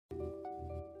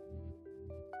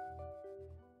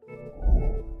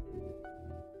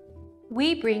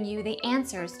We bring you the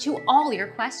answers to all your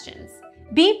questions.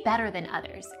 Be better than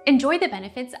others. Enjoy the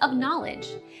benefits of knowledge.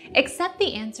 Accept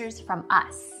the answers from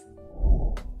us.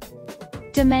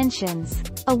 Dimensions.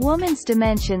 A woman's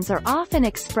dimensions are often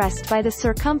expressed by the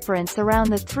circumference around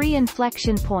the 3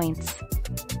 inflection points.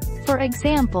 For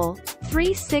example,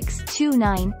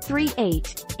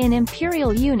 362938 in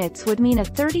imperial units would mean a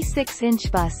 36-inch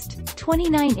bust,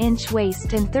 29-inch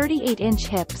waist and 38-inch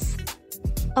hips.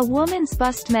 A woman's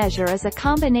bust measure is a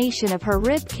combination of her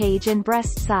rib cage and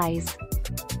breast size.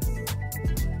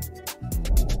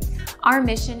 Our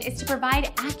mission is to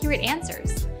provide accurate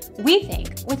answers. We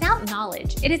think without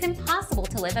knowledge, it is impossible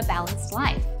to live a balanced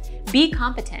life. Be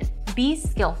competent, be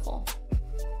skillful.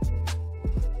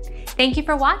 Thank you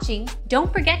for watching.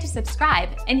 Don't forget to subscribe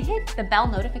and hit the bell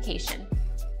notification.